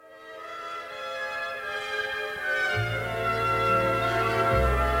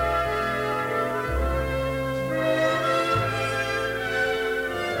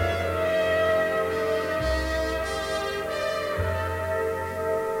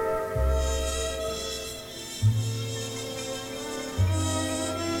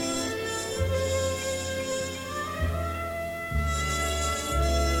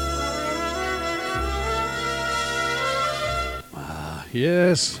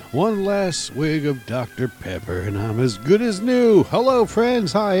Yes, one last swig of Dr. Pepper, and I'm as good as new. Hello,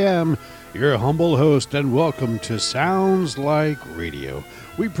 friends. I am your humble host, and welcome to Sounds Like Radio.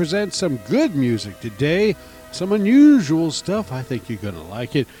 We present some good music today, some unusual stuff. I think you're going to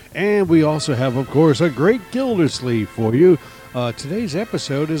like it. And we also have, of course, a great Gildersleeve for you. Today's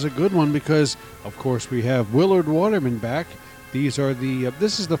episode is a good one because, of course, we have Willard Waterman back. This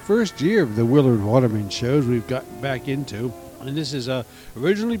is the first year of the Willard Waterman shows we've gotten back into. And this is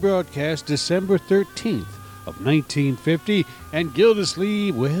originally broadcast December 13th of 1950. And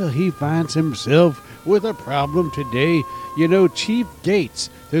Gildersleeve, well, he finds himself with a problem today. You know, Chief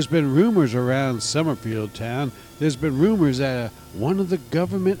Gates, there's been rumors around Summerfield Town. There's been rumors that one of the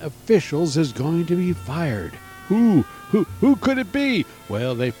government officials is going to be fired. Who could it be?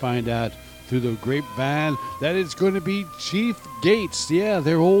 Well, they find out through the grapevine that it's going to be Chief Gates. Yeah,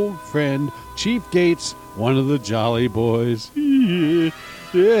 their old friend, Chief Gates, one of the Jolly Boys.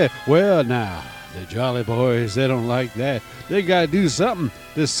 Yeah, well, now, the Jolly Boys, they don't like that. They got to do something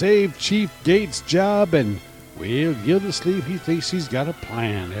to save Chief Gates' job, and, well, Gildersleeve, he thinks he's got a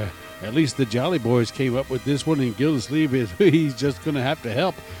plan. At least the Jolly Boys came up with this one, and Gildersleeve he's just going to have to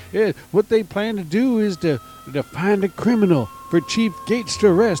help. Yeah, what they plan to do is to find a criminal for Chief Gates to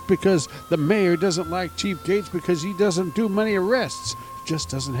arrest, because the mayor doesn't like Chief Gates because he doesn't do many arrests. Just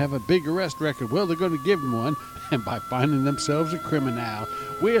doesn't have a big arrest record. Well, they're going to give him one, and by finding themselves a criminal.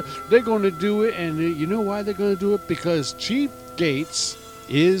 Well, they're going to do it, and you know why they're going to do it? Because Chief Gates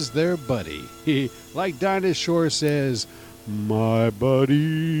is their buddy. Like Dinah Shore says, my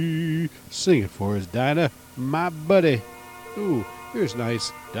buddy. Sing it for us, Dinah. My buddy. Ooh, here's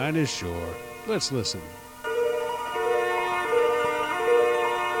nice Dinah Shore. Let's listen.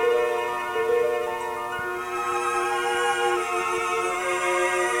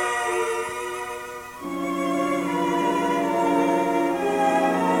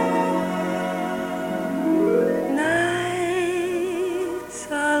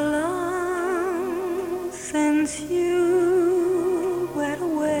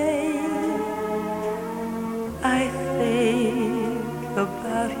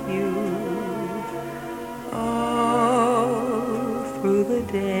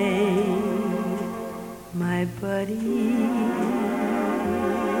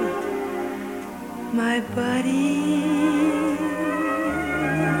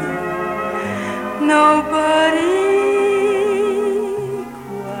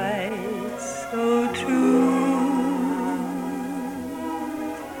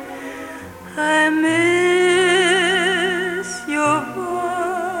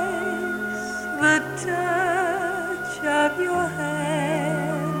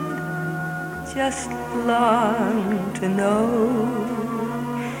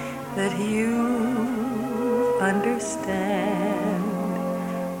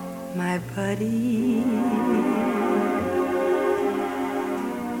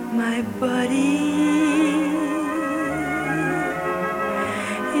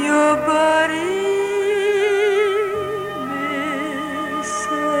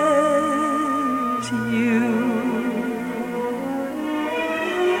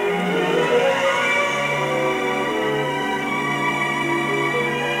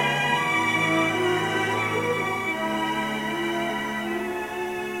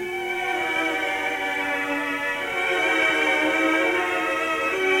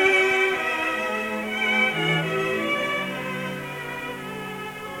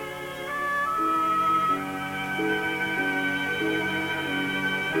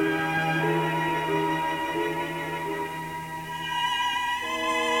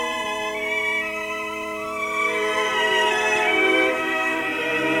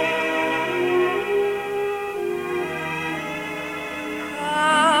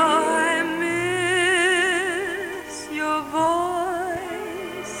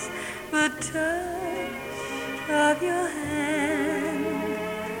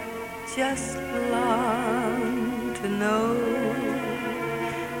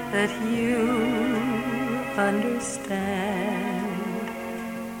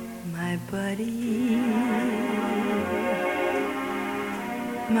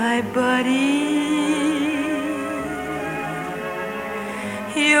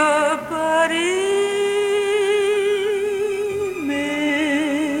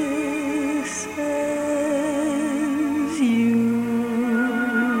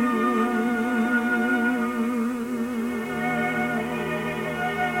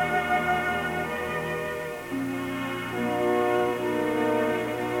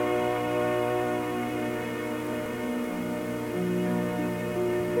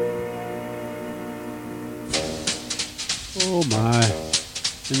 Oh my.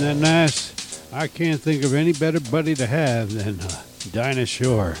 Isn't that nice? I can't think of any better buddy to have than Dinah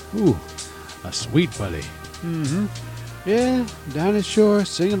Shore. Ooh, a sweet buddy. Mm-hmm. Yeah, Dinah Shore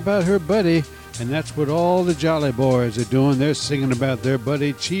singing about her buddy, and that's what all the Jolly Boys are doing. They're singing about their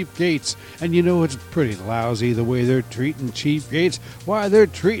buddy Chief Gates, and you know it's pretty lousy the way they're treating Chief Gates. Why, they're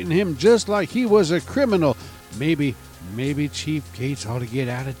treating him just like he was a criminal. Maybe Chief Gates ought to get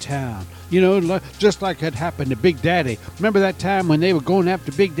out of town. You know, just like had happened to Big Daddy. Remember that time when they were going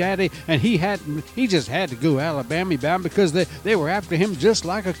after Big Daddy, and he just had to go Alabama bound because they were after him just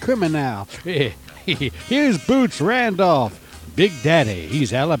like a criminal. Here's Boots Randolph. Big Daddy,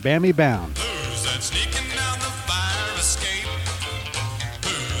 he's Alabama bound. Who's that sneaking down the fire escape?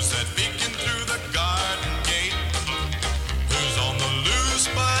 Who's that peeking through the garden gate? Who's on the loose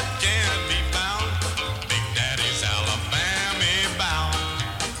but can't be found? Big Daddy's Alabama bound.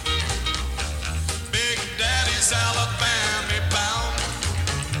 Big Daddy's Alabama bound.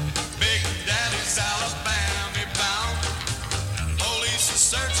 Big Daddy's Alabama bound. Police are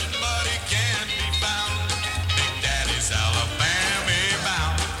searching but he can't be found. Big Daddy's Alabama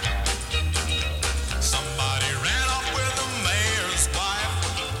bound. Somebody ran off with the mayor's wife.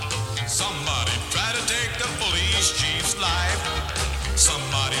 Somebody tried to take the police chief's life.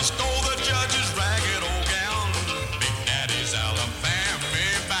 Somebody stole the judge's ragged old gown. Big Daddy's Alabama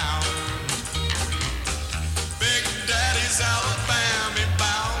bound. Big Daddy's Alabama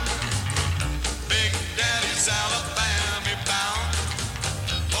bound. Big Daddy's Alabama bound.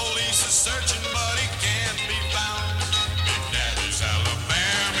 Police are searching but he can't be found. Big Daddy's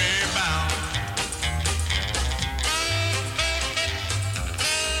Alabama bound.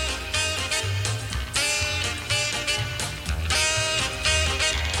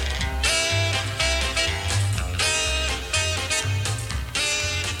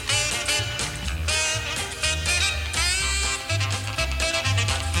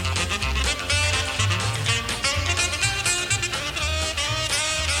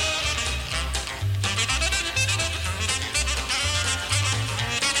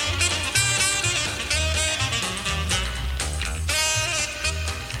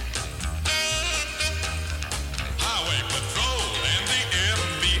 Highway Patrol and the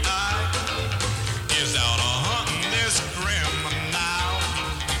FBI is out hunting this criminal.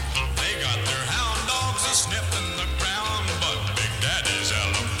 They got their hound dogs a sniffing the ground, but Big Daddy's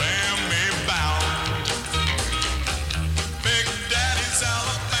Alabama bound. Big Daddy's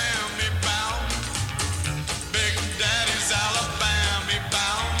Alabama bound. Big Daddy's Alabama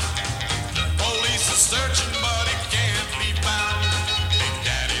bound. Police are searching but he can't be found. Big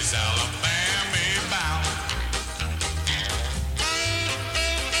Daddy's Alabama bound.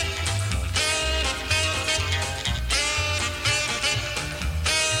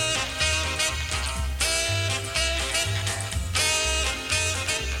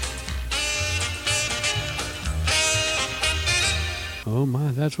 Oh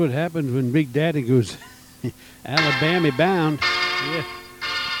my, that's what happens when Big Daddy goes Alabama bound. Yeah.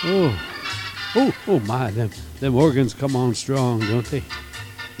 Oh my, them organs come on strong, don't they?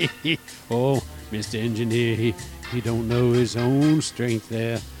 Oh, Mr. Engineer, he don't know his own strength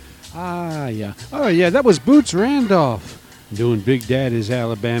there. Ah, yeah. Oh, yeah, that was Boots Randolph doing Big Daddy's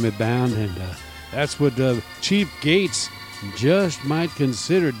Alabama bound, and that's what Chief Gates just might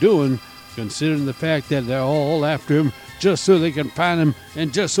consider doing, considering the fact that they're all after him just so they can find him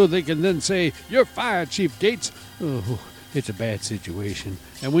and just so they can then say, "You're fired, Chief Gates." Oh, it's a bad situation.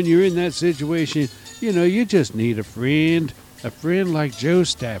 And when you're in that situation, you know, you just need a friend. A friend like Joe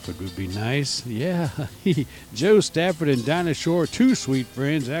Stafford would be nice. Yeah, Joe Stafford and Dinah Shore, two sweet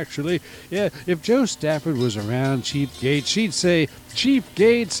friends, actually. Yeah, if Joe Stafford was around Chief Gates, she'd say, "Chief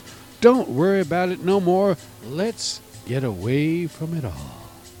Gates, don't worry about it no more. Let's get away from it all."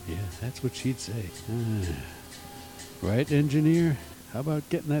 Yeah, that's what she'd say. Right, engineer? How about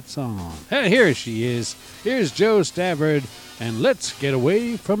getting that song on? Hey, here she is. Here's Joe Stafford, and let's get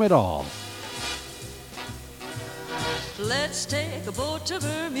away from it all. Let's take a boat to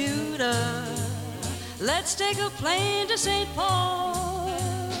Bermuda. Let's take a plane to St. Paul.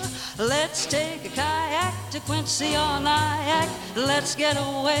 Let's take a kayak to Quincy or Nyack. Let's get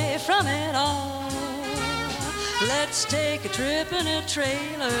away from it all. Let's take a trip in a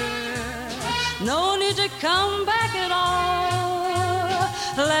trailer. No need to come back at all.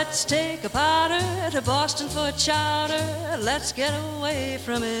 Let's take a powder to Boston for chowder. Let's get away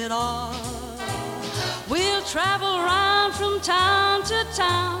from it all. We'll travel around from town to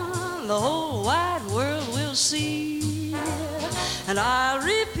town. The whole wide world we'll see. And I'll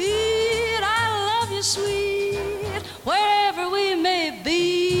repeat, I love you, sweet, wherever we may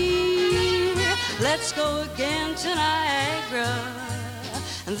be. Let's go again to Niagara.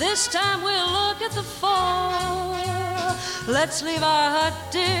 and this time we'll look at the fall. Let's leave our hut,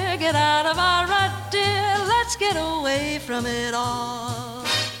 dear, get out of our rut, dear. Let's get away from it all.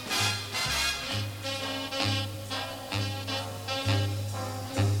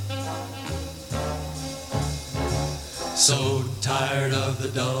 So tired of the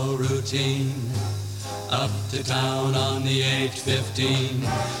dull routine, up to town on the 8:15,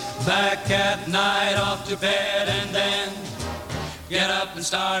 back at night off to bed and then get up and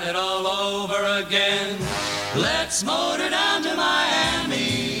start it all over again. Let's motor down to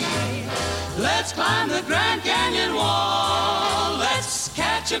Miami, let's climb the Grand Canyon wall, let's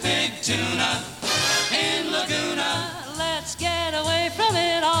catch a big tuna in Laguna, Let's get away from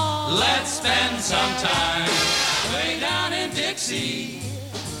it all. let's spend some time way down in Dixie.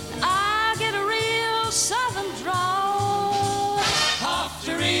 I'll get a real southern drawl. Off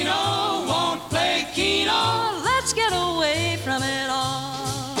to Reno, won't play Keno. Let's get away from it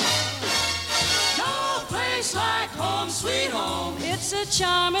all. No place like home, sweet home. It's a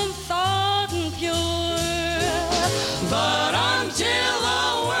charming thought and pure. But until the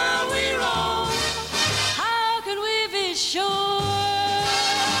world we roam, How can we be sure?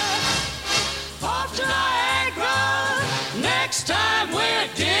 off to Niagara, next time we're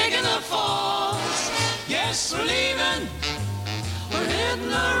digging the falls. Yes, we're leaving, we're hitting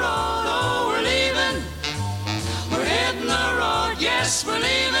the road, oh, we're leaving, we're hitting the road, yes, we're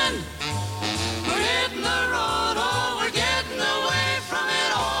leaving, we're hitting the road, oh, we're getting away from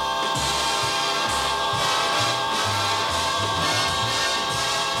it all.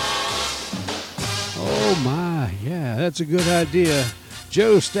 Oh, my. Yeah, that's a good idea.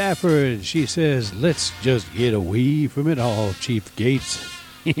 Joe Stafford, she says, let's just get away from it all, Chief Gates.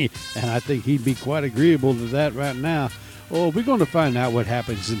 And I think he'd be quite agreeable to that right now. Oh, we're going to find out what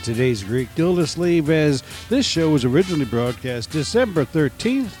happens in today's Great Gildersleeve, as this show was originally broadcast December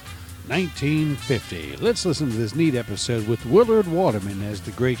 13th, 1950. Let's listen to this neat episode with Willard Waterman as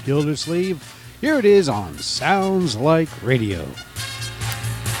the Great Gildersleeve. Here it is on Sounds Like Radio.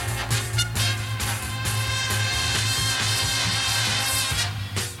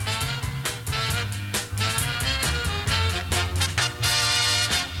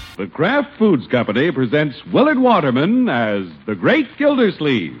 The Kraft Foods Company presents Willard Waterman as the Great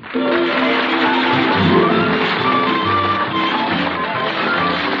Gildersleeve.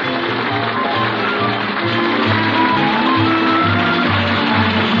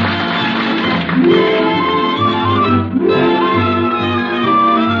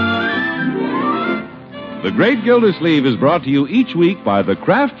 The Great Gildersleeve is brought to you each week by the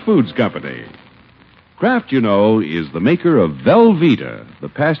Kraft Foods Company. Kraft, you know, is the maker of Velveeta, the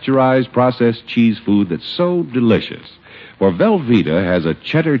pasteurized processed cheese food that's so delicious. For Velveeta has a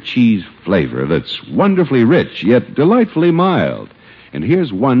cheddar cheese flavor that's wonderfully rich, yet delightfully mild. And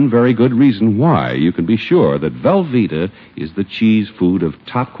here's one very good reason why you can be sure that Velveeta is the cheese food of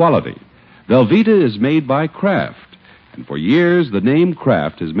top quality. Velveeta is made by Kraft, and for years the name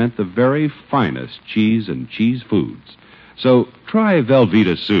Kraft has meant the very finest cheese and cheese foods. So try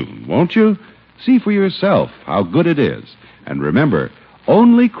Velveeta soon, won't you? See for yourself how good it is. And remember,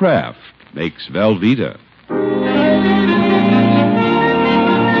 only Kraft makes Velveeta.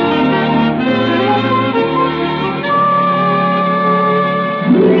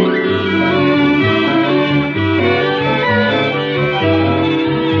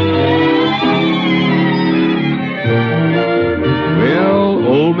 Well,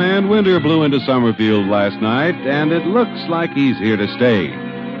 Old Man Winter blew into Summerfield last night, and it looks like he's here to stay.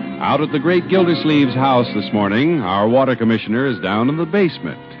 Out at the Great Gildersleeve's house this morning, our water commissioner is down in the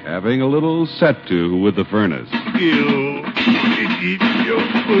basement, having a little set-to with the furnace. You eat your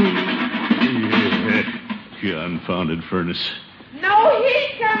food. Yeah, confounded furnace. No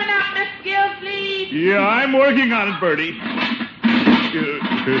heat coming up, Miss Gildersleeve. Yeah, I'm working on it, Bertie. How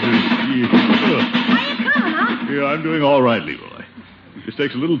you coming, huh? Yeah, I'm doing all right, Leroy. It just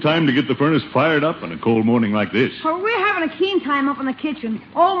takes a little time to get the furnace fired up on a cold morning like this. Well, we're having a keen time up in the kitchen.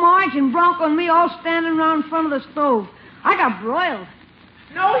 Old Marge and Bronco and me all standing around in front of the stove. I got broiled.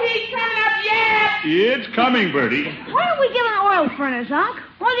 No heat coming up yet. It's coming, Bertie. Why don't we get an oil furnace, Unc?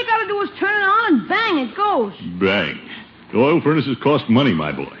 All you got to do is turn it on and bang, it goes. Bang. The oil furnaces cost money,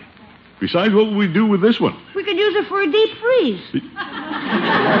 my boy. Besides, what will we do with this one? We could use it for a deep freeze.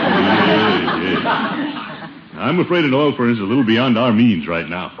 Yeah. I'm afraid an oil furnace is a little beyond our means right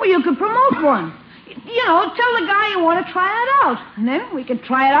now. Well, you could promote one. You know, tell the guy you want to try it out. And then we could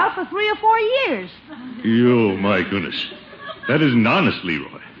try it out for 3 or 4 years. Oh, my goodness. That isn't honest,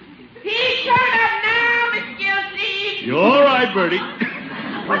 Leroy. He's coming up now, Miss Gildersleeve. You're all right, Bertie.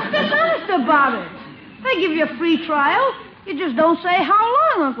 What's dishonest about it? They give you a free trial. You just don't say how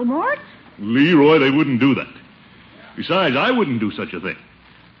long wrong, Uncle Mort. Leroy, they wouldn't do that. Besides, I wouldn't do such a thing.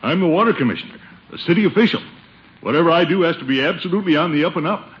 I'm the water commissioner, a city official. Whatever I do has to be absolutely on the up and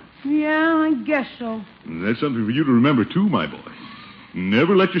up. Yeah, I guess so. And that's something for you to remember, too, my boy.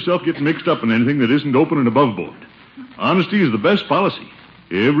 Never let yourself get mixed up in anything that isn't open and above board. Honesty is the best policy.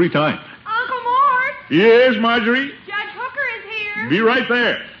 Every time. Uncle Mort! Yes, Marjorie? Judge Hooker is here. Be right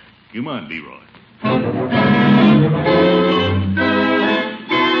there. Come on, Leroy.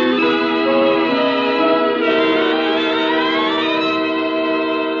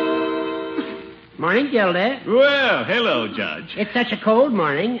 Morning, Gilda. Well, hello, Judge. It's such a cold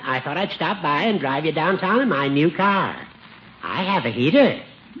morning, I thought I'd stop by and drive you downtown in my new car. I have a heater.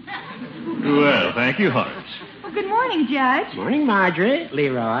 Well, thank you, Horace. Well, good morning, Judge. Morning, Marjorie.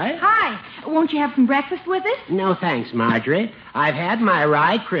 Leroy. Hi. Won't you have some breakfast with us? No, thanks, Marjorie. I've had my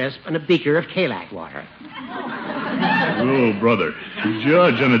rye crisp and a beaker of Kalak water. Oh, brother.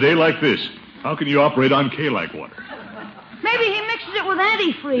 Judge, on a day like this, how can you operate on Kalak water? Maybe he mixes it with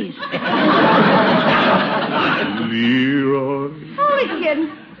antifreeze. Leroy. Only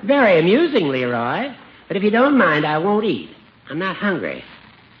kidding. Very amusing, Leroy. But if you don't mind, I won't eat. I'm not hungry.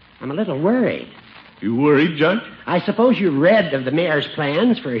 I'm a little worried. You worried, Judge? I suppose you read of the mayor's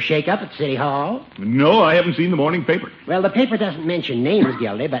plans for a shake-up at City Hall? No, I haven't seen the morning paper. Well, the paper doesn't mention names,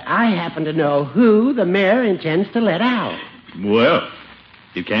 Gildy, but I happen to know who the mayor intends to let out. Well,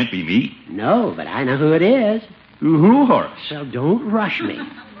 it can't be me. No, but I know who it is. Who, Horace? So don't rush me.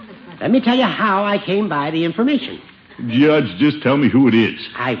 Let me tell you how I came by the information. Judge, just tell me who it is.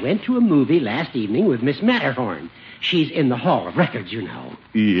 I went to a movie last evening with Miss Matterhorn. She's in the Hall of Records, you know.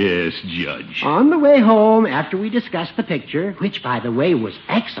 Yes, Judge. On the way home, after we discussed the picture, which, by the way, was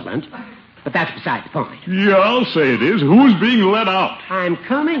excellent, but that's beside the point. Yeah, I'll say it is. Who's being let out? I'm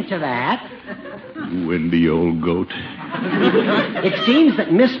coming to that. Windy old goat. It seems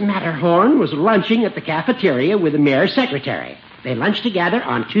that Miss Matterhorn was lunching at the cafeteria with the mayor's secretary. They lunch together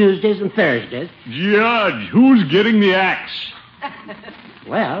on Tuesdays and Thursdays. Judge, who's getting the axe?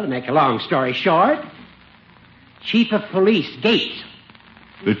 Well, to make a long story short, Chief of Police Gates.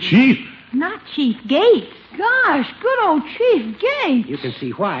 The chief? Not Chief Gates. Gosh, good old Chief Gates. You can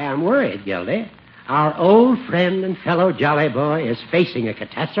see why I'm worried, Gildy. Our old friend and fellow Jolly Boy is facing a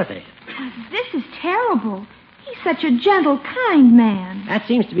catastrophe. This is terrible. He's such a gentle, kind man. That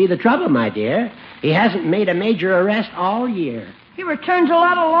seems to be the trouble, my dear. He hasn't made a major arrest all year. He returns a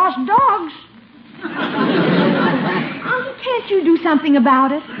lot of lost dogs. Uncle, can't you do something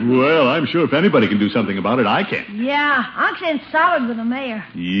about it? Well, I'm sure if anybody can do something about it, I can. Yeah, Unc's in solid with the mayor.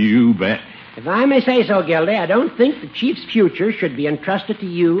 You bet. If I may say so, Gildy, I don't think the chief's future should be entrusted to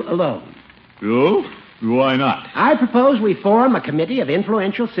you alone. Oh? Why not? I propose we form a committee of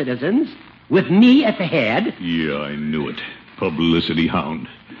influential citizens with me at the head. Yeah, I knew it. Publicity hound.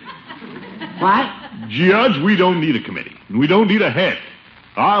 What? Judge, we don't need a committee. We don't need a head.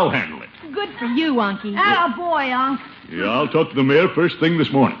 I'll handle it. Good for you, Unky. Atta boy, Unc. Yeah, I'll talk to the mayor first thing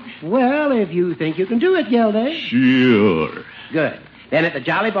this morning. Well, if you think you can do it, Gildy. Sure. Good. Then at the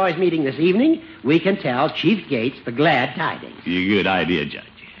Jolly Boys meeting this evening, we can tell Chief Gates the glad tidings. Good idea, Judge.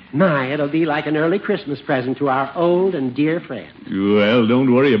 My, it'll be like an early Christmas present to our old and dear friend. Well,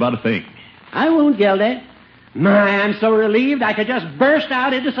 don't worry about a thing. I won't, Gildy. My, I'm so relieved I could just burst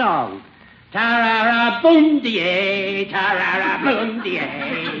out into song. Ta-ra-ra-boom-de-ay,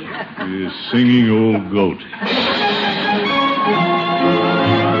 ta-ra-ra-boom-de-ay. You singing old goat.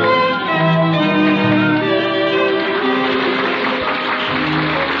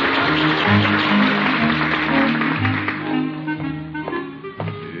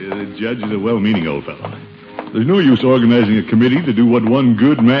 The judge is a well-meaning old fellow. There's no use organizing a committee to do what one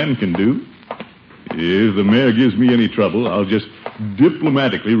good man can do. If the mayor gives me any trouble, I'll just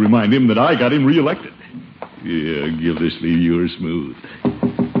diplomatically remind him that I got him reelected. Yeah, Gildersleeve, you're smooth.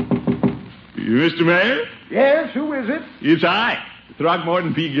 Mr. Mayor? Yes, who is it? It's I,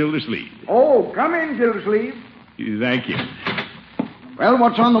 Throckmorton P. Gildersleeve. Oh, come in, Gildersleeve. Thank you. Well,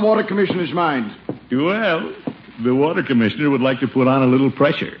 what's on the water commissioner's mind? Well, the water commissioner would like to put on a little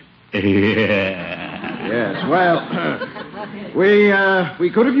pressure. Yes, well, we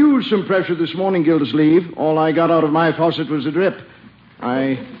could have used some pressure this morning, Gildersleeve. All I got out of my faucet was a drip.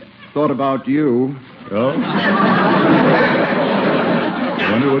 I thought about you. Oh?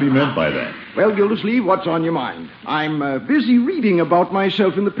 I wonder what he meant by that. Well, Gildersleeve, what's on your mind? I'm busy reading about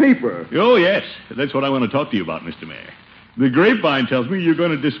myself in the paper. Oh, yes. That's what I want to talk to you about, Mr. Mayor. The grapevine tells me you're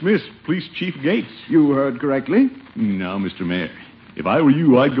going to dismiss Police Chief Gates. You heard correctly. Now, Mr. Mayor, if I were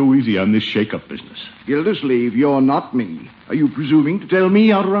you, I'd go easy on this shake-up business. Gildersleeve, you're not me. Are you presuming to tell me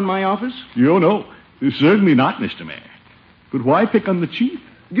how to run my office? Oh, no. Certainly not, Mr. Mayor. But why pick on the chief?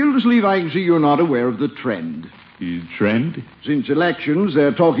 Gildersleeve, I see you're not aware of the trend. Trend? Since elections,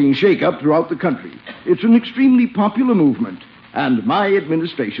 they're talking shake-up throughout the country. It's an extremely popular movement, and my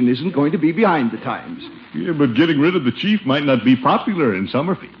administration isn't going to be behind the times. Yeah, but getting rid of the chief might not be popular in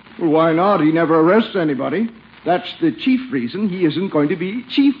Summerfield. Well, why not? He never arrests anybody. That's the chief reason he isn't going to be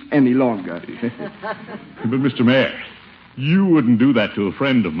chief any longer. But, Mr. Mayor, you wouldn't do that to a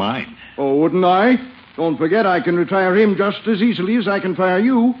friend of mine. Oh, wouldn't I? Don't forget I can retire him just as easily as I can fire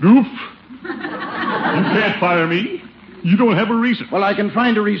you. Goof! You can't fire me. You don't have a reason. Well, I can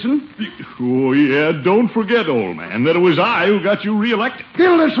find a reason. Oh, yeah, don't forget, old man, that it was I who got you reelected.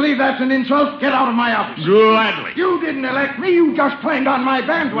 Gildersleeve, that's an insult. Get out of my office. Gladly. You didn't elect me. You just claimed on my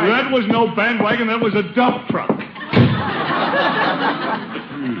bandwagon. That was no bandwagon. That was a dump truck.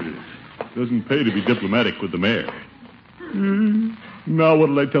 Doesn't pay to be diplomatic with the mayor. Now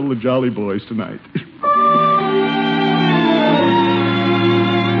what'll I tell the Jolly Boys tonight?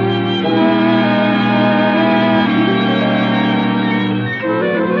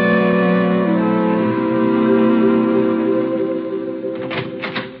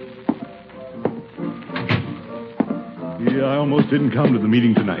 Yeah, I almost didn't come to the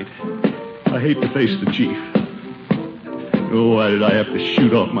meeting tonight. I hate to face the chief. Oh, why did I have to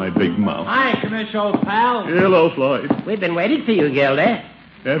shoot off my big mouth? Hi, Commissioner, old pal. Hello, Floyd. We've been waiting for you, Gildy.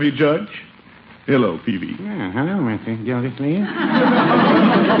 Have you, Judge? Hello, Peavy. Hello, Mr. Gildersleeve.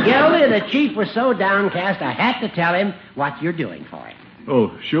 Gildy, the chief was so downcast, I had to tell him what you're doing for him.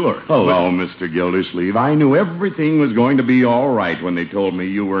 Oh, sure. Hello, Mr. Gildersleeve. I knew everything was going to be all right when they told me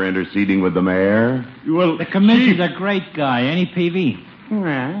you were interceding with the mayor. Well, The commissioner's a great guy, ain't he, Peavy?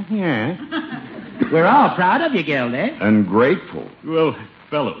 Well, yeah. We're all proud of you, Gildy. And grateful. Well,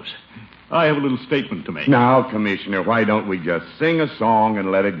 fellows, I have a little statement to make. Now, Commissioner, why don't we just sing a song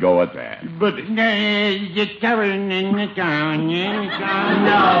and let it go at that? But No,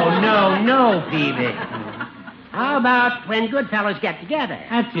 Peavy. How about when good fellows get together?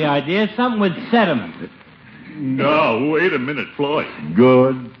 That's the idea. Something with sediment. no, wait a minute, Floyd.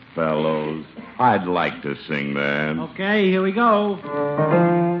 Good fellows. I'd like to sing that. Okay, here we go.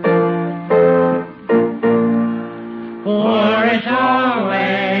 For it's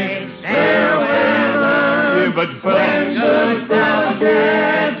always fair weather Yeah, but fellows. good fellows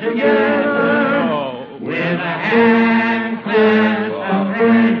get together with a hand clasp of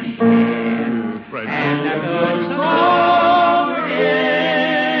friendship and a good song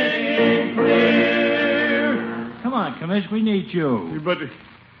ringing clear. Come on, Commissioner, we need you. But,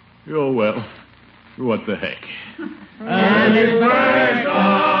 oh, well, what the heck. And it's birds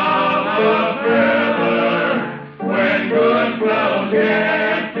of a feather when good fellows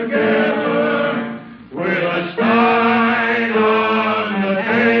get together with a stein on the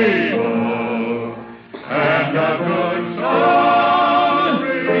table and a good song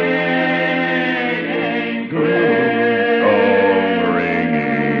ringing clear. Oh,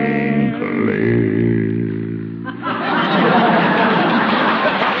 ringing clear.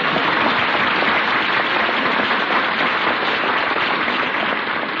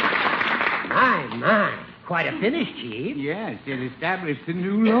 My. Quite a finish, Chief. Yes, it established a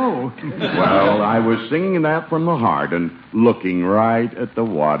new low. Well, I was singing that from the heart and looking right at the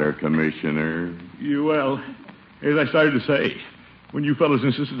water, Commissioner. Well, as I started to say, when you fellows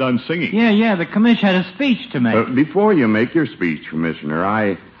insisted on singing. Yeah, the commission had a speech to make. Before you make your speech, Commissioner,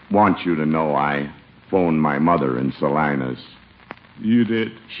 I want you to know I phoned my mother in Salinas. You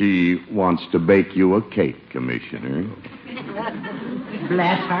did? She wants to bake you a cake, Commissioner.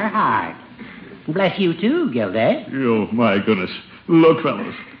 Bless her heart. Bless you, too, Gildy. Oh, my goodness. Look,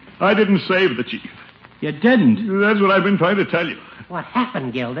 fellows, I didn't save the chief. You didn't? That's what I've been trying to tell you. What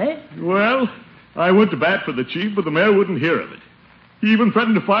happened, Gildy? Well, I went to bat for the chief, but the mayor wouldn't hear of it. He even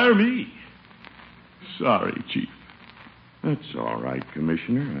threatened to fire me. Sorry, Chief. That's all right,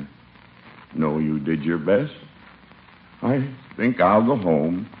 Commissioner. I know you did your best. I think I'll go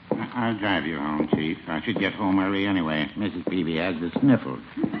home. I'll drive you home, Chief. I should get home early anyway. Mrs. Peavy has the sniffles.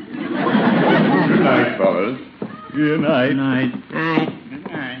 Good night, fellas. Good night. Good night.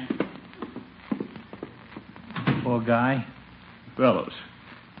 Good night. Poor guy. Fellows,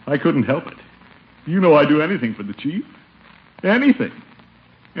 I couldn't help it. You know I'd do anything for the chief. Anything.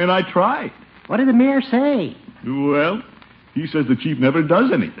 And I tried. What did the mayor say? Well, he says the chief never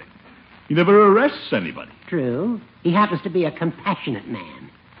does anything. He never arrests anybody. True. He happens to be a compassionate man.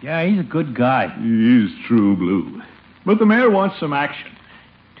 Yeah, he's a good guy. He is true blue. But the mayor wants some action.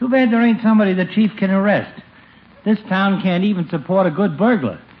 Too bad there ain't somebody the chief can arrest. This town can't even support a good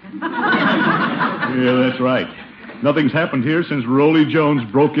burglar. Yeah, that's right. Nothing's happened here since Rolly Jones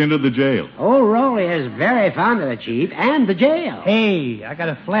broke into the jail. Old Rolly is very fond of the chief and the jail. Hey, I got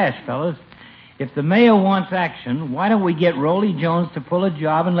a flash, fellas. If the mayor wants action, why don't we get Rolly Jones to pull a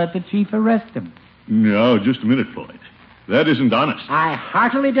job and let the chief arrest him? No, just a minute, Floyd. That isn't honest. I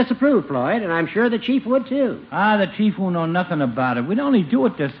heartily disapprove, Floyd, and I'm sure the chief would, too. The chief won't know nothing about it. We'd only do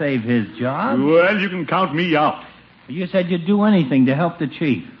it to save his job. Well, you can count me out. You said you'd do anything to help the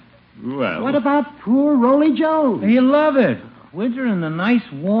chief. Well... What about poor Rolly Jones? He'll love it. Winter in the nice,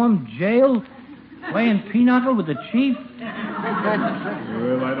 warm jail, playing pinochle with the chief.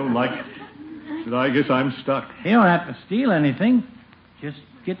 Well, I don't like it. But I guess I'm stuck. You don't have to steal anything. Just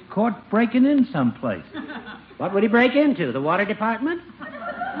get caught breaking in someplace. What would he break into? The water department?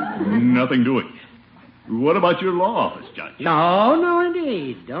 Nothing doing. What about your law office, Judge? No,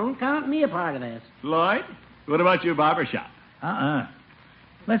 indeed. Don't count me a part of this. Lloyd, what about your barber shop?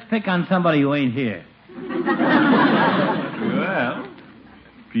 Let's pick on somebody who ain't here. Well,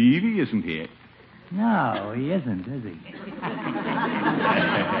 Peavy isn't here. No, he isn't, is he?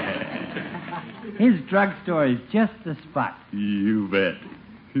 His drugstore is just the spot. You bet.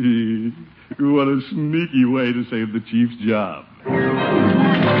 What a sneaky way to save the chief's job.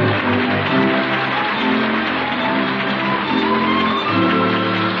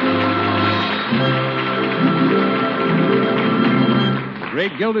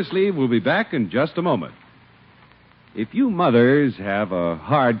 Great Gildersleeve will be back in just a moment. If you mothers have a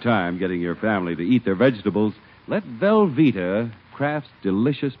hard time getting your family to eat their vegetables, let Velveeta, Kraft's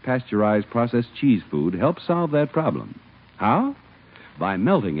delicious pasteurized processed cheese food, help solve that problem. How? By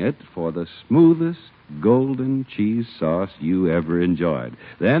melting it for the smoothest golden cheese sauce you ever enjoyed.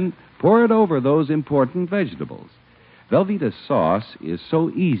 Then pour it over those important vegetables. Velveeta sauce is so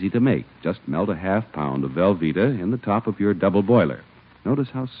easy to make. Just melt a half-pound of Velveeta in the top of your double boiler. Notice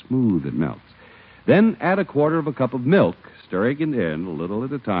how smooth it melts. Then add a quarter of a cup of milk, stirring it in a little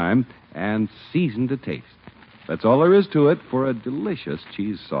at a time, and season to taste. That's all there is to it for a delicious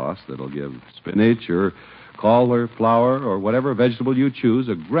cheese sauce that'll give spinach or cauliflower or whatever vegetable you choose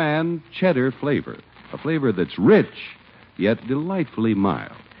a grand cheddar flavor. A flavor that's rich, yet delightfully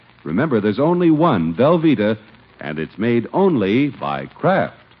mild. Remember, there's only one Velveeta, and it's made only by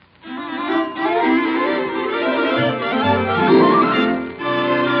Kraft.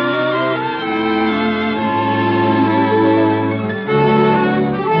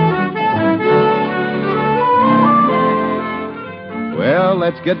 Well,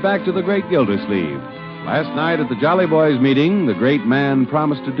 let's get back to the great Gildersleeve. Last night at the Jolly Boys meeting, the great man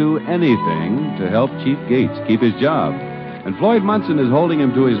promised to do anything to help Chief Gates keep his job. And Floyd Munson is holding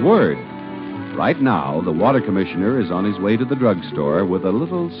him to his word. Right now, the water commissioner is on his way to the drugstore with a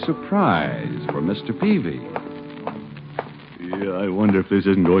little surprise for Mr. Peavy. Yeah, I wonder if this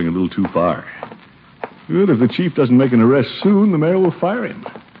isn't going a little too far. Well, if the chief doesn't make an arrest soon, the mayor will fire him.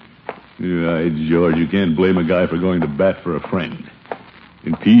 Yeah, George, you can't blame a guy for going to bat for a friend.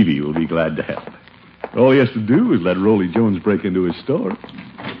 And Peavy will be glad to help. All he has to do is let Rolly Jones break into his store.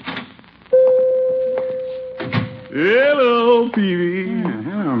 Hello, Peavy.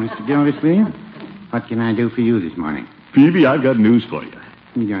 Hello, Mr. Gildersleeve. What can I do for you this morning? Peavy, I've got news for you.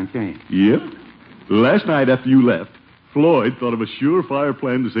 You don't say. Yep. Last night after you left, Floyd thought of a surefire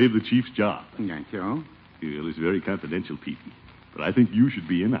plan to save the chief's job. That's so? Well, it's very confidential, Peavy. But I think you should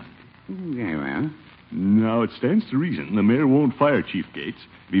be in on it. Very well. Now, it stands to reason the mayor won't fire Chief Gates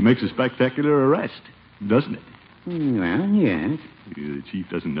if he makes a spectacular arrest, doesn't it? Well, yes. Yeah, the chief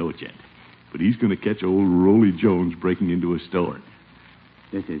doesn't know it yet, but he's going to catch old Rolly Jones breaking into a store.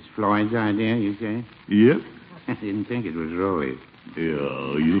 This is Floyd's idea, you say? Yep. I didn't think it was Rolly's.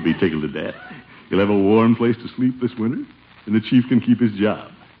 Yeah, you'll be tickled to death. You'll have a warm place to sleep this winter, and the chief can keep his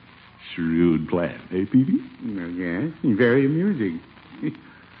job. Shrewd plan, eh, Peavy? Well, yes. Very amusing.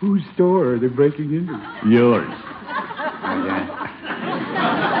 Whose store are they breaking into? Yours.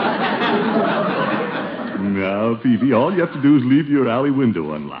 Now, Peavy, all you have to do is leave your alley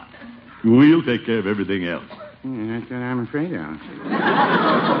window unlocked. We'll take care of everything else. That's what I'm afraid of.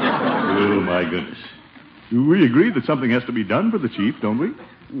 Oh, my goodness. We agreed that something has to be done for the chief, don't we?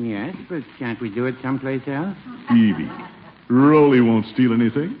 Yes, but can't we do it someplace else? Peavy, Rolly won't steal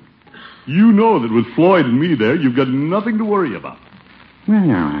anything. You know that with Floyd and me there, you've got nothing to worry about. Well,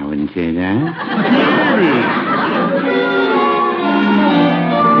 no, I wouldn't say that.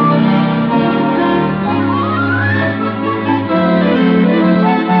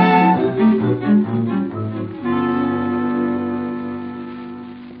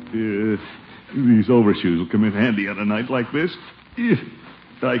 These overshoes will come in handy on a night like this. If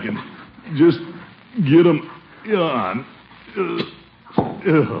I can just get them on.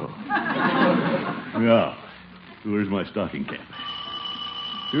 Now, Where's my stocking cap?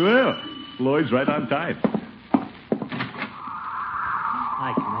 Well, Floyd's right on time.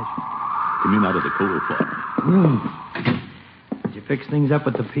 Hi, Commissioner. Come in out of the cold, Floyd. Did you fix things up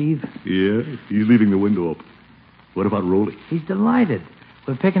with the peeve? Yeah, he's leaving the window open. What about Rolly? He's delighted.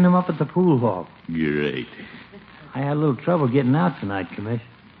 We're picking him up at the pool hall. Great. I had a little trouble getting out tonight, Commissioner.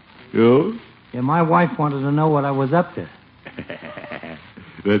 Oh? Yeah, my wife wanted to know what I was up to.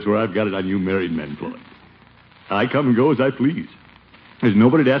 That's where I've got it on you married men, Floyd. I come and go as I please. There's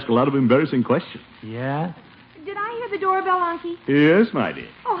nobody to ask a lot of embarrassing questions. Yeah? Did I hear the doorbell, Unky? Yes, my dear.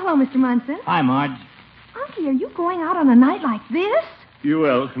 Oh, hello, Mr. Munson. Hi, Marge. Unky, are you going out on a night like this?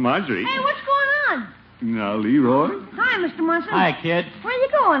 Well, Marjorie. Hey, what's going on? Now, Leroy. Hi, Mr. Munson. Hi, kid. Where are you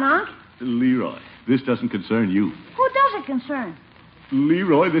going, Unc? Leroy, this doesn't concern you. Who does it concern?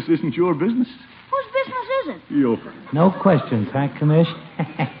 Leroy, this isn't your business. Whose business is it? Yours. No questions, huh, Commissioner?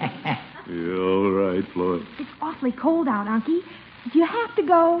 All right, Floyd. It's awfully cold out, Unky. Do you have to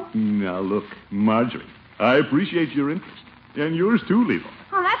go? Now, look, Marjorie, I appreciate your interest. And yours too, Leroy.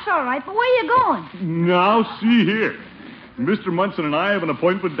 Oh, that's all right, but where are you going? Now, see here. Mr. Munson and I have an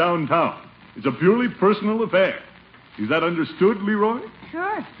appointment downtown. It's a purely personal affair. Is that understood, Leroy?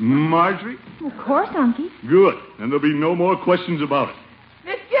 Sure. Marjorie? Of course, Unky. Good. And there'll be no more questions about it.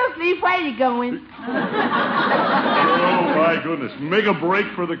 Miss Gilsleeve, where are you going? Oh, my goodness. Make a break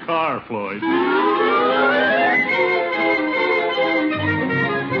for the car, Floyd.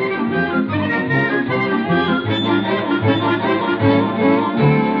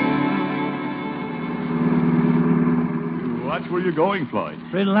 Watch where you're going, Floyd.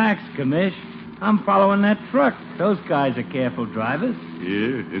 Relax, Commish. I'm following that truck. Those guys are careful drivers.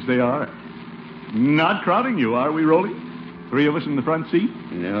 Yes, they are. Not crowding you, are we, Rolly? 3 of us in the front seat?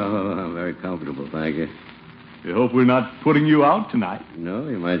 No, I'm very comfortable, thank you. You hope we're not putting you out tonight? No,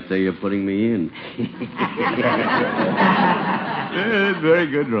 you might say you're putting me in. Very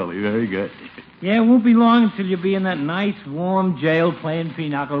good, Rolly, very good. Yeah, it won't be long until you'll be in that nice, warm jail playing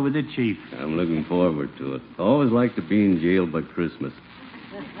pinochle with the chief. I'm looking forward to it. I always like to be in jail by Christmas.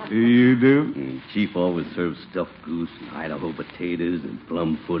 You do? Chief always serves stuffed goose and Idaho potatoes and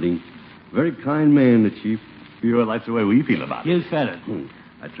plum pudding. Very kind man, the chief. Well, that's the way we feel about it. You said it.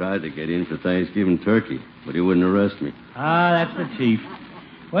 I tried to get in for Thanksgiving turkey, but he wouldn't arrest me. Ah, that's the chief.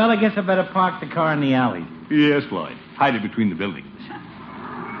 Well, I guess I better park the car in the alley. Yes, Floyd. Hide it between the buildings.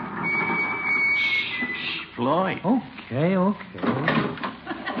 Shh, Floyd. Okay. Oh,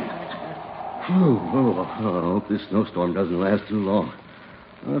 I hope this snowstorm doesn't last too long.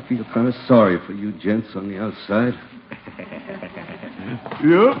 I feel kind of sorry for you gents on the outside.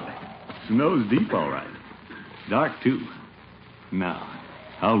 Yep. Snow's deep, all right. Dark, too. Now,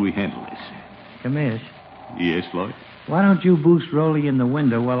 how'll we handle this? Commish. Yes, Floyd? Why don't you boost Rolly in the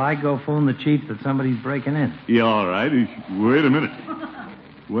window while I go phone the chief that somebody's breaking in? Yeah, all right. Wait a minute.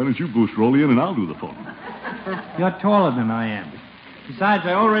 Why don't you boost Rolly in and I'll do the phone? You're taller than I am. Besides,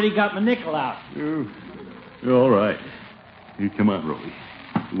 I already got my nickel out. All right. Here, come on, Rolly.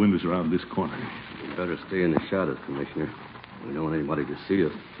 The window's around this corner. You better stay in the shadows, Commissioner. We don't want anybody to see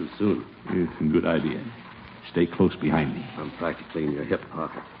us too soon. It's a good idea. Stay close behind me. I'm practically in your hip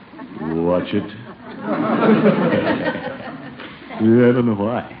pocket. Watch it. Yeah, I don't know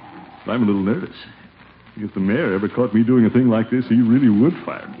why. I'm a little nervous. If the mayor ever caught me doing a thing like this, he really would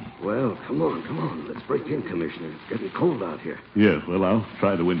fire me. Well, come on. Let's break in, Commissioner. It's getting cold out here. Yeah, well, I'll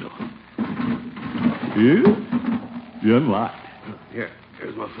try the window. Yeah? You're unlocked.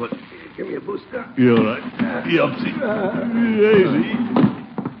 Here's my foot. Give me a boost there. You all right? Yupsy. Easy.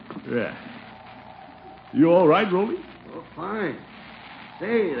 Yeah. You all right, Rolly? Oh, fine.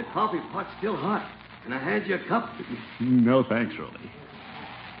 Say, the coffee pot's still hot. Can I hand you a cup? No, thanks, Rolly.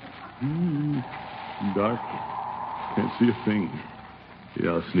 Dark. Can't see a thing.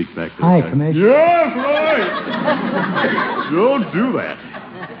 Yeah, I'll sneak back there. Hi, Commissioner. Yes, right! Don't do that.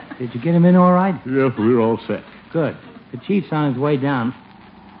 Did you get him in all right? Yeah, we're all set. Good. The chief's on his way down.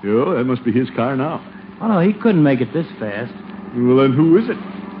 Yeah, that must be his car now. Oh, no, he couldn't make it this fast. Well, then who is it?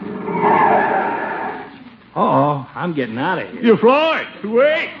 Uh-oh, I'm getting out of here. You're Floyd!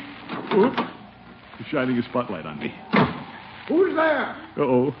 Wait! Oops. He's shining a spotlight on me. Who's there?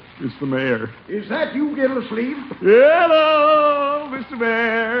 Uh-oh, it's the mayor. Is that you, Gildersleeve? Hello, Mr.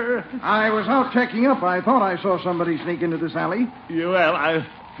 Mayor. I was out checking up. I thought I saw somebody sneak into this alley. Yeah, well, I was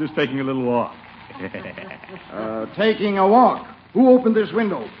just taking a little walk. Taking a walk. Who opened this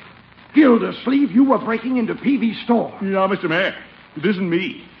window? Gildersleeve, you were breaking into Peavy's store. No, Mr. Mayor, it isn't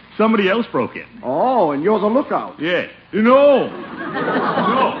me. Somebody else broke in. Oh, and you're the lookout. Yeah. No,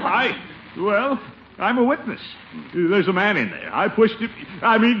 I'm a witness. There's a man in there. I pushed him.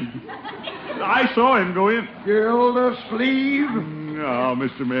 I saw him go in. Gildersleeve? No,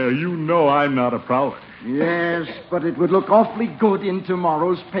 Mr. Mayor, you know I'm not a prowler. Yes, but it would look awfully good in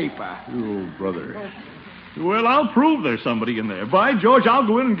tomorrow's paper. Oh, brother. Well, I'll prove there's somebody in there. By George, I'll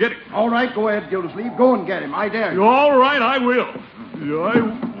go in and get him. All right, go ahead, Gildersleeve. Go and get him. I dare you. All right, I will. I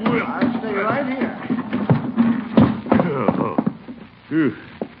will. I'll stay right here. Phew.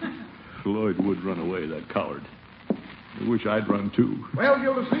 Floyd would run away, that coward. I wish I'd run, too. Well,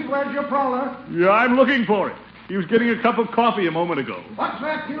 Gildersleeve, where's your prowler? Yeah, I'm looking for it. He was getting a cup of coffee a moment ago. What's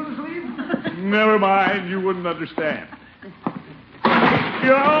that, Gildersleeve? Never mind. You wouldn't understand.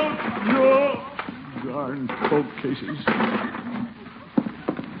 Yo! Darn coke cases.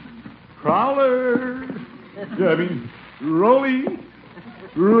 Prowler! Rolly!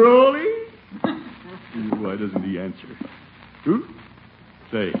 Why doesn't he answer? Who?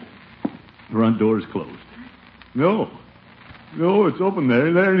 Say, the front door's closed. No, it's open there,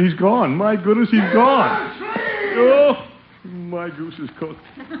 and he's gone. My goodness, he's gone. Oh, my goose is cooked.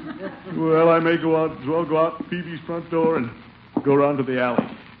 Well, I may go out to Peavy's front door and go round to the alley.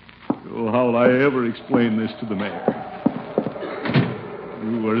 Oh, how will I ever explain this to the mayor?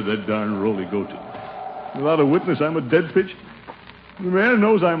 Where did that darn Rolly go to? Without a witness, I'm a dead pitch. The mayor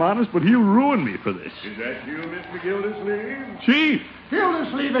knows I'm honest, but he'll ruin me for this. Is that you, Mr. Gildersleeve? Chief!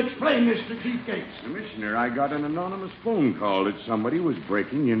 Gildersleeve, explain this to Chief Gates. Commissioner, I got an anonymous phone call that somebody was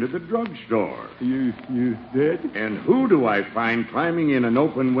breaking into the drugstore. You did? And who do I find climbing in an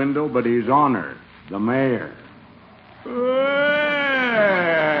open window but his honor, the mayor?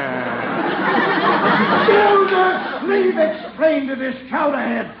 Gildersleeve, explain to this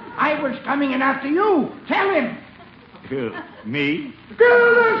chowderhead. I was coming in after you. Tell him. Me?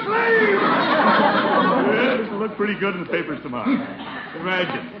 Gildersleeve! Yeah, it'll look pretty good in the papers tomorrow.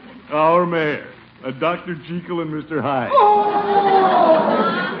 Imagine, our mayor, a Dr. Jekyll and Mr. Hyde. Oh!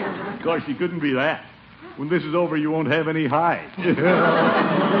 Of course, he couldn't be that. When this is over, you won't have any Hyde.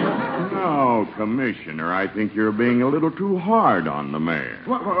 No, Commissioner, I think you're being a little too hard on the mayor.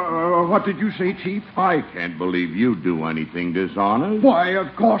 What did you say, Chief? I can't believe you'd do anything dishonest. Why,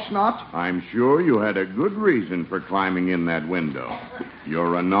 of course not. I'm sure you had a good reason for climbing in that window.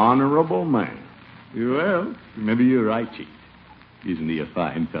 You're an honorable man. Well, maybe you're right, Chief. Isn't he a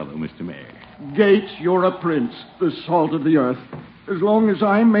fine fellow, Mr. Mayor? Gates, you're a prince, the salt of the earth. As long as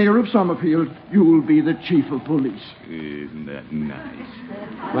I'm mayor of Summerfield, you'll be the chief of police. Isn't that nice?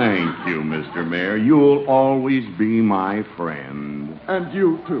 Thank you, Mr. Mayor. You'll always be my friend. And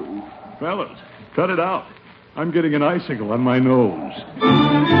you, too. Fellas, cut it out. I'm getting an icicle on my nose.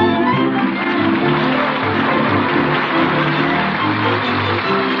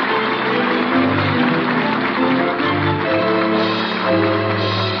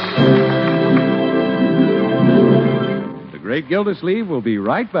 Great Gildersleeve will be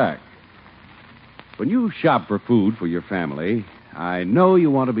right back. When you shop for food for your family, I know you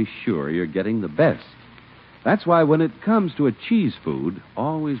want to be sure you're getting the best. That's why when it comes to a cheese food,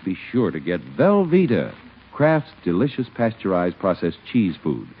 always be sure to get Velveeta, Kraft's delicious pasteurized processed cheese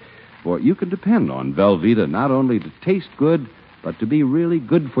food. For you can depend on Velveeta not only to taste good, but to be really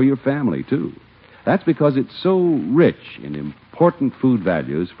good for your family, too. That's because it's so rich in important food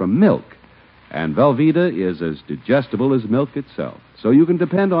values from milk. And Velveeta is as digestible as milk itself, so you can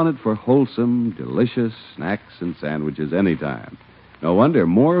depend on it for wholesome, delicious snacks and sandwiches anytime. No wonder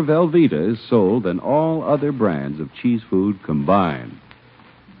more Velveeta is sold than all other brands of cheese food combined.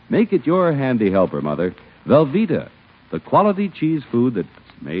 Make it your handy helper, Mother. Velveeta, the quality cheese food that's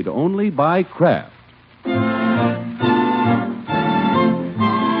made only by Kraft.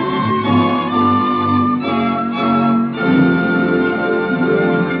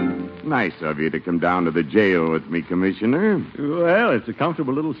 Nice of you to come down to the jail with me, Commissioner. Well, it's a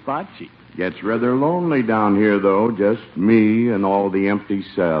comfortable little spot, Chief. Gets rather lonely down here, though. Just me and all the empty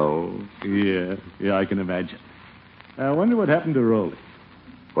cells. Yeah, I can imagine. I wonder what happened to Rolly.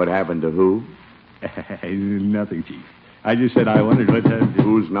 What happened to who? Nothing, Chief. I just said I wondered what happened to...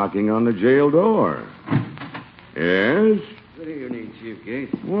 Who's knocking on the jail door? Yes? Good evening, Chief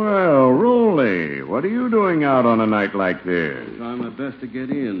Gates. Well, Rolly, what are you doing out on a night like this? Trying my best to get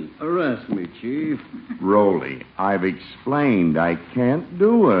in. Arrest me, Chief. Rolly, I've explained I can't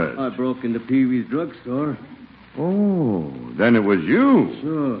do it. I broke into Peavy's drugstore. Oh, then it was you.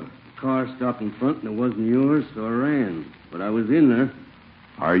 Sure. The car stopped in front and it wasn't yours, so I ran. But I was in there.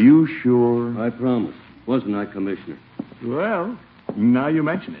 Are you sure? I promise. Wasn't I, Commissioner? Well, now you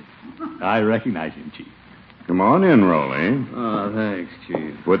mention it. I recognize him, Chief. Come on in, Rolly. Oh, thanks,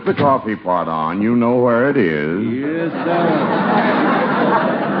 Chief. Put the coffee pot on. You know where it is. Yes, sir.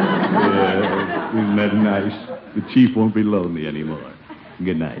 Yeah, isn't that nice? The Chief won't be lonely anymore.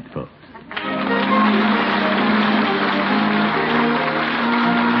 Good night, folks.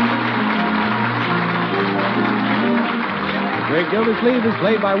 Great Gildersleeve is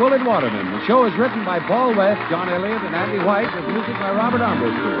played by Willard Waterman. The show is written by Paul West, John Elliott, and Andy White, with music by Robert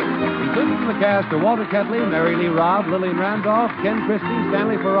Armbruster. Included in the cast are Walter Ketley, Mary Lee Robb, Lillian Randolph, Ken Christie,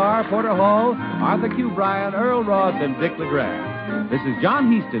 Stanley Farrar, Porter Hall, Arthur Q. Bryan, Earl Ross, and Dick LeGrand. This is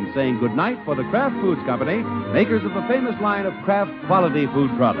John Heaston saying goodnight for the Kraft Foods Company, makers of the famous line of Kraft quality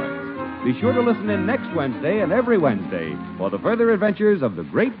food products. Be sure to listen in next Wednesday and every Wednesday for the further adventures of the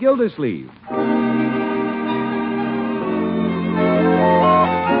Great Gildersleeve.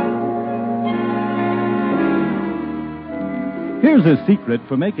 Here's a secret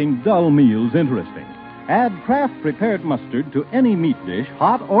for making dull meals interesting. Add Kraft prepared mustard to any meat dish,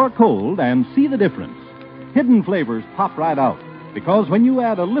 hot or cold, and see the difference. Hidden flavors pop right out, because when you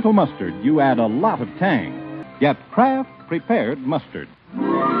add a little mustard, you add a lot of tang. Get Kraft prepared mustard.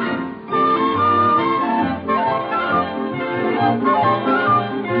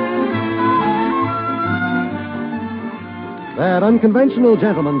 That Unconventional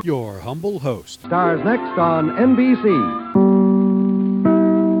Gentleman, your humble host, stars next on NBC.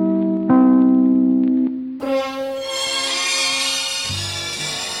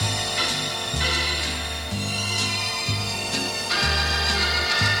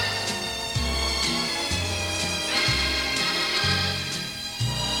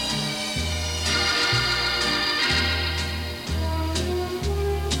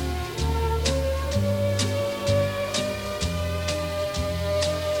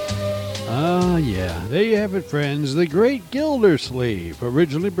 There you have it, friends. The Great Gildersleeve,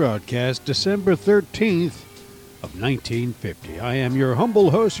 originally broadcast December 13th of 1950. I am your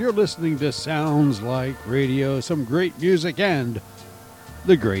humble host. You're listening to Sounds Like Radio, some great music, and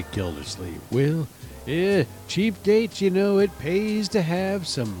The Great Gildersleeve. Well, Chief Gates, it pays to have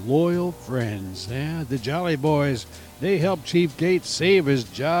some loyal friends. Yeah, the Jolly Boys, they helped Chief Gates save his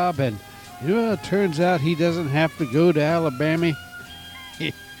job, and, it turns out he doesn't have to go to Alabama.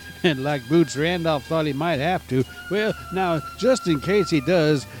 And like Boots Randolph thought he might have to, well, now, just in case he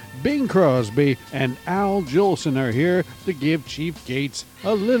does, Bing Crosby and Al Jolson are here to give Chief Gates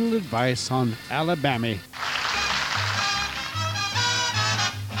a little advice on Alabama.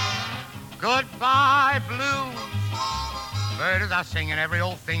 Goodbye, blues. Birds are singing, every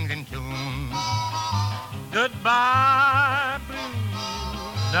old thing's in tune. Goodbye,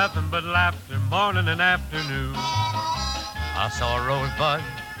 blues. Nothing but laughter, morning and afternoon. I saw a rosebud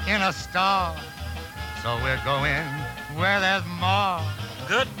in a star, so we're going where there's more.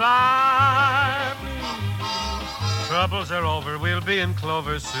 Goodbye, blues. Troubles are over, we'll be in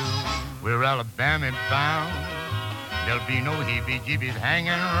clover soon. We're Alabama bound, there'll be no heebie-jeebies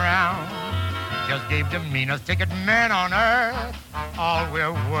hanging around. Just gave the meanest ticket man on earth all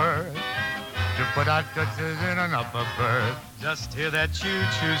we're worth to put our tootsies in an upper berth. Just hear that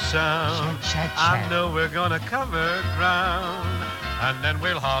choo-choo sound. I know we're gonna cover ground. And then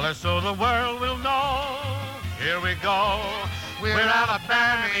we'll holler so the world will know. Here we go, we're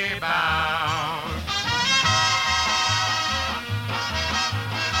Alabama bound.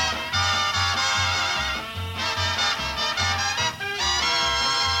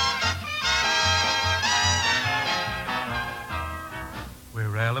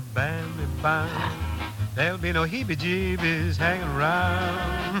 We're Alabama bound. There'll be no heebie-jeebies hanging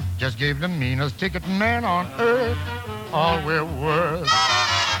around. Just gave the meanest ticket man on earth all we're worth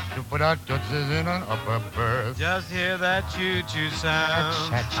to put our tootsies in an upper berth. Just hear that choo-choo sound.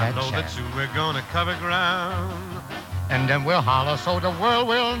 I know that soon we're gonna cover ground. And then we'll holler so the world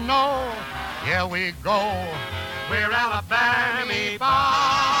will know. Here we go, we're Alabama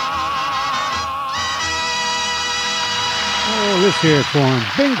bound. Oh, let's hear it for him.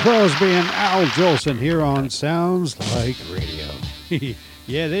 Bing Crosby and Al Jolson here on Sounds Like Radio.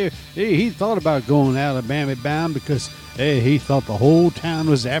 Yeah, he thought about going Alabama bound because he thought the whole town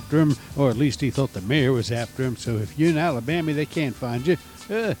was after him, or at least he thought the mayor was after him. So if you're in Alabama, they can't find you.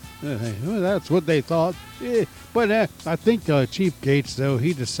 Well, that's what they thought. But I think Chief Gates, though,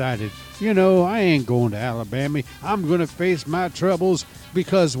 he decided, I ain't going to Alabama. I'm going to face my troubles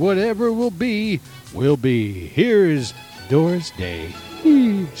because whatever will be, will be. Here is Doris Day.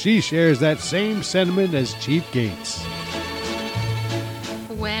 She shares that same sentiment as Chief Gates.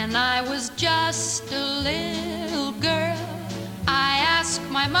 When I was just a little girl, I asked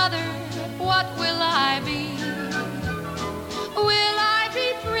my mother, what will I be? Will I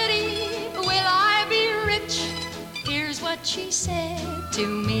be pretty? Will I be rich? Here's what she said to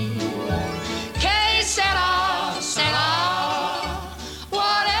me. Que sera, sera.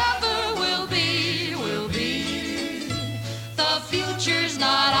 Whatever will be, will be. The future's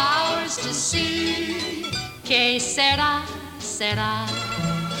not ours to see. Que sera, sera.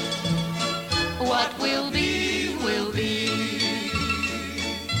 What will be, will be.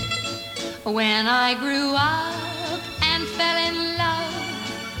 When I grew up and fell in love,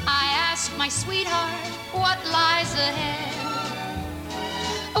 I asked my sweetheart what lies ahead.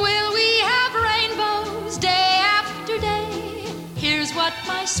 Will we have rainbows day after day? Here's what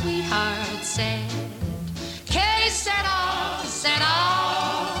my sweetheart said. Que sera, sera,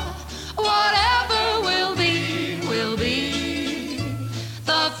 whatever will be, will be.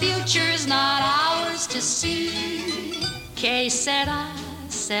 The future's not ours to see. Que sera,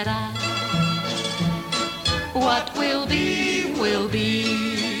 sera. What will be, will be.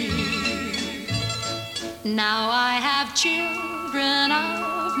 Now I have children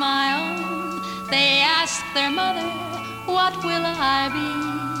of my own. They ask their mother, what will I be?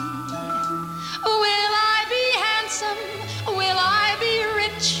 Will I be handsome? Will I be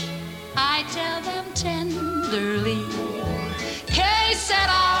rich? I tell them tenderly. Que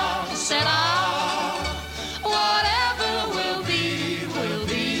sera, sera. Whatever will be, will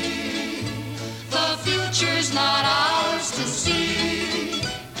be. The future's not ours to see.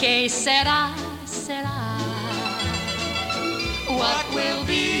 Que sera, sera. What will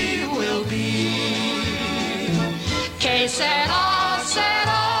be, will be. Que sera,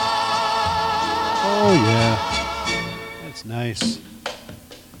 sera. Oh, yeah. That's nice.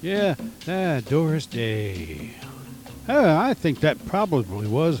 Yeah, Doris Day. I think that probably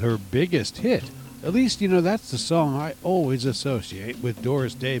was her biggest hit. At least, that's the song I always associate with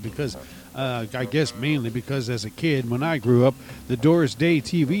Doris Day because, I guess mainly because as a kid, when I grew up, the Doris Day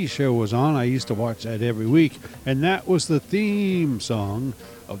TV show was on. I used to watch that every week, and that was the theme song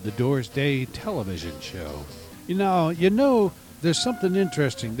of the Doris Day television show. There's something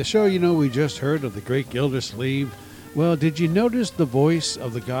interesting. The show, we just heard of the Great Gildersleeve. Well, did you notice the voice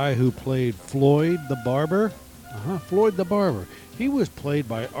of the guy who played Floyd the Barber? Floyd the Barber. He was played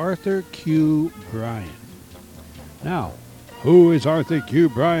by Arthur Q. Bryan. Now, who is Arthur Q.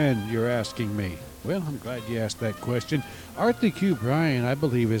 Bryan, you're asking me? Well, I'm glad you asked that question. Arthur Q. Bryan, I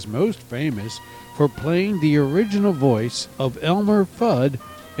believe, is most famous for playing the original voice of Elmer Fudd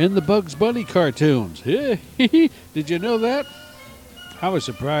in the Bugs Bunny cartoons. Did you know that? I was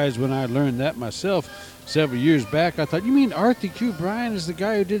surprised when I learned that myself several years back. I thought, you mean Arthur Q. Bryan is the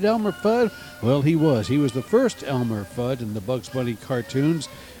guy who did Elmer Fudd? Well, he was. He was the first Elmer Fudd in the Bugs Bunny cartoons.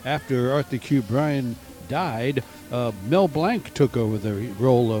 After Arthur Q. Bryan died, Mel Blanc took over the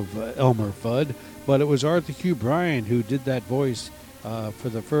role of Elmer Fudd, but it was Arthur Q. Bryan who did that voice for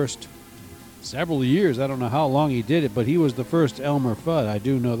the first several years. I don't know how long he did it, but he was the first Elmer Fudd. I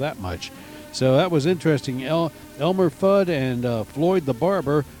do know that much. So that was interesting. Elmer Fudd and Floyd the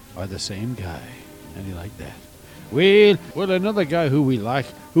Barber are the same guy. And you like that? Well, another guy who we like,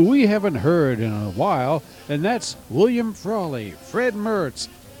 who we haven't heard in a while, and that's William Frawley, Fred Mertz,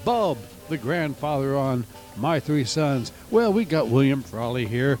 Bub, the grandfather on My Three Sons. Well, we got William Frawley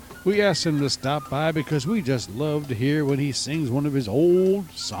here. We asked him to stop by because we just love to hear when he sings one of his old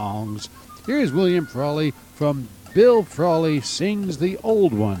songs. Here's William Frawley from Bill Frawley Sings the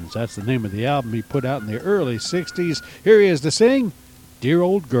Old Ones. That's the name of the album he put out in the early 60s. Here he is to sing Dear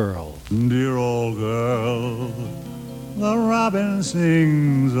Old Girl. Dear old girl, the robin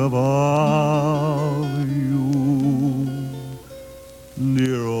sings above you.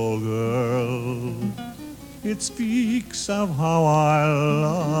 Dear old girl, it speaks of how I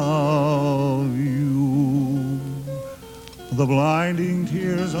love you. The blinding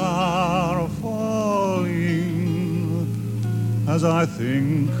tears are falling as I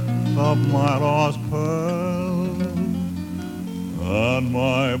think of my lost pearl. And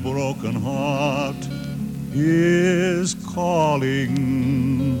my broken heart is calling,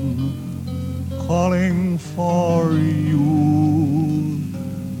 calling for you,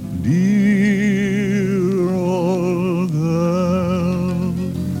 dear old girl.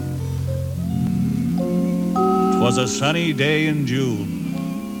 'Twas a sunny day in June,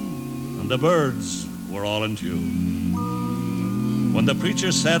 and the birds were all in tune, when the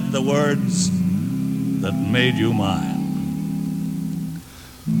preacher said the words that made you mine.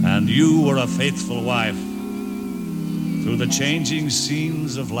 And you were a faithful wife through the changing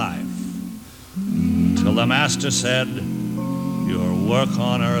scenes of life, till the Master said your work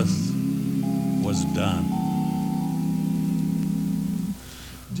on earth was done.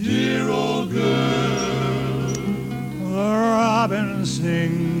 Dear old girl, the robin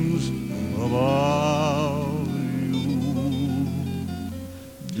sings above you.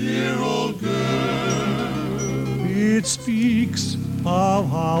 Dear old girl, it speaks of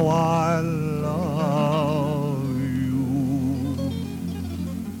how I love you.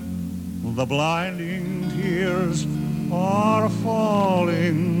 The blinding tears are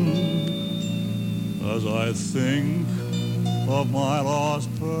falling as I think of my lost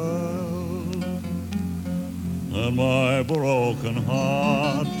pearl. and my broken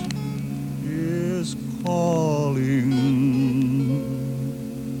heart is calling,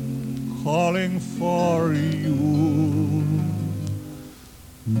 calling for you,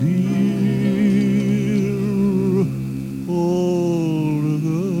 dear old girl.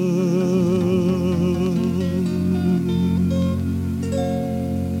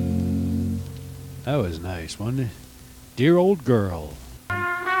 That was nice, wasn't it? Dear Old Girl.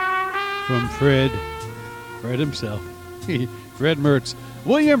 From Fred himself. Fred Mertz.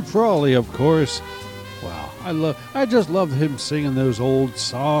 William Frawley, of course. Wow, I just love him singing those old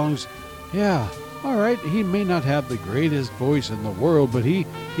songs. Yeah, all right, he may not have the greatest voice in the world, but he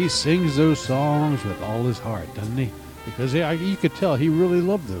sings those songs with all his heart, doesn't he? Because you could tell he really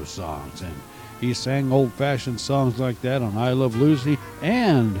loved those songs, and he sang old-fashioned songs like that on I Love Lucy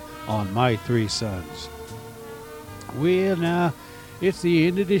and on My Three Sons. Well, now, it's the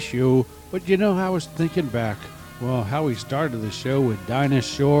end of the show, but you know, I was thinking back, well, how we started the show with Dinah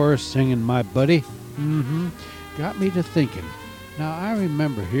Shore singing My Buddy. Got me to thinking. Now, I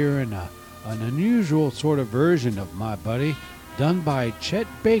remember hearing an unusual sort of version of My Buddy done by Chet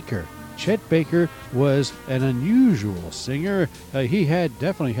Baker. Chet Baker was an unusual singer. He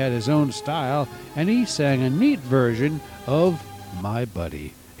definitely had his own style, and he sang a neat version of My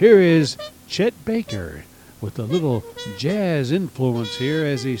Buddy. Here is Chet Baker with a little jazz influence here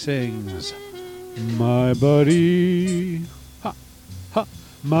as he sings, My buddy, ha, ha,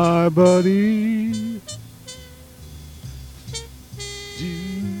 my buddy.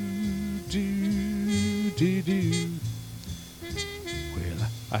 Do. Well,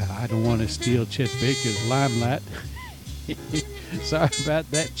 I don't want to steal Chet Baker's limelight. Sorry about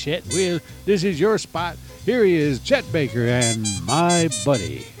that, Chet. Well, this is your spot. Here he is, Chet Baker and My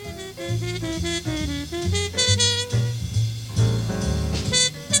Buddy.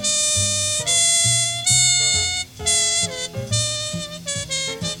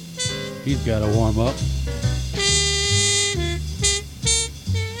 He's got to warm up.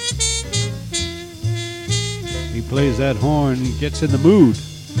 He plays that horn and gets in the mood.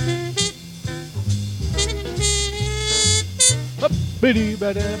 Up, bitty,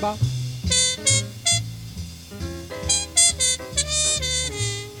 bitty, bop.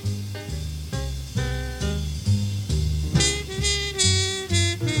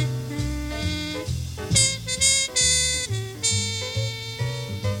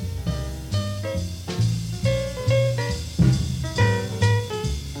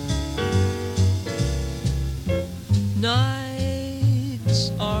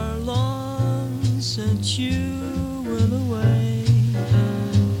 Nights are long since you went away.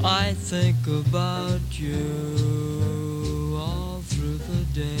 I think about you all through the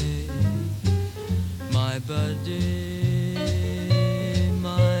day. My buddy,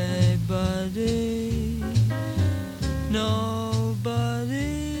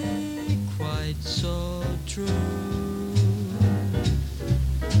 nobody quite so true.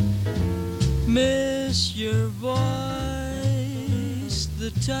 Miss your voice, the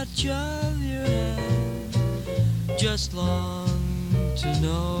touch of your hand. Just long to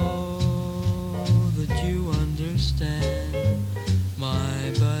know that you understand. My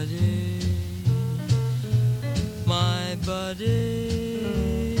buddy,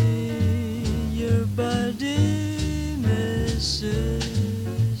 your buddy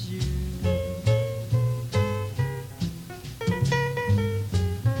misses you.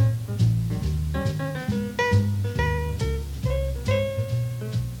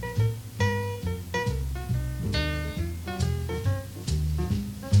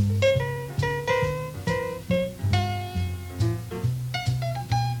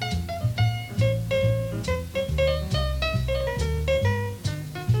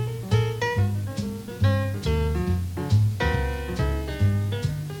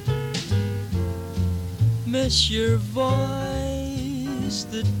 Miss your voice,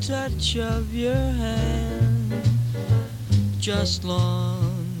 the touch of your hand. Just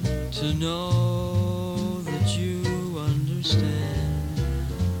long to know that you understand.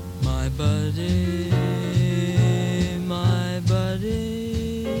 My buddy,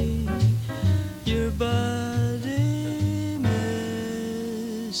 your buddy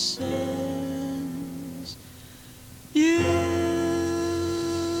misses you.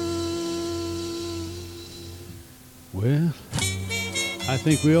 Well, I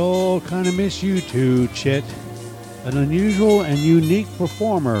think we all kind of miss you too, Chet. An unusual and unique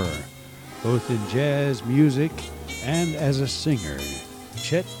performer, both in jazz music and as a singer.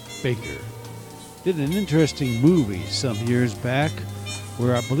 Chet Baker did an interesting movie some years back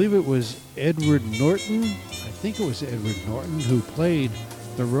where I believe it was Edward Norton. I think it was Edward Norton who played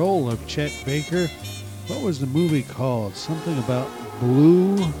the role of Chet Baker. what was the movie called? Something about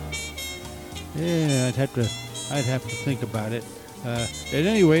blue? Yeah, I'd have to think about it. At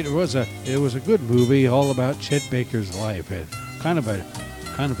any rate, it was a good movie, all about Chet Baker's life. Kind of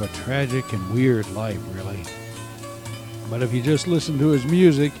a tragic and weird life, really. But if you just listen to his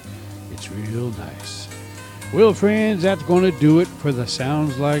music, it's real nice. Well, friends, that's going to do it for the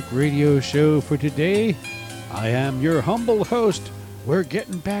Sounds Like Radio show for today. I am your humble host. We're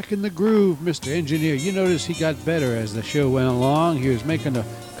getting back in the groove, Mr. Engineer. You notice he got better as the show went along. He was making a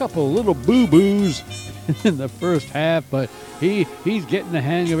couple little boo-boos in the first half, but he's getting the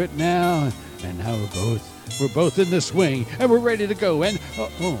hang of it now. And now we're both in the swing, and we're ready to go. And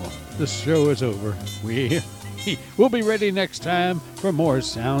the show is over. We'll be ready next time for more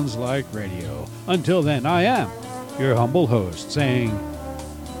Sounds Like Radio. Until then, I am your humble host saying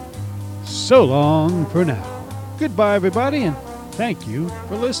so long for now. Goodbye, everybody, and thank you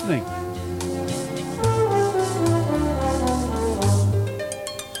for listening.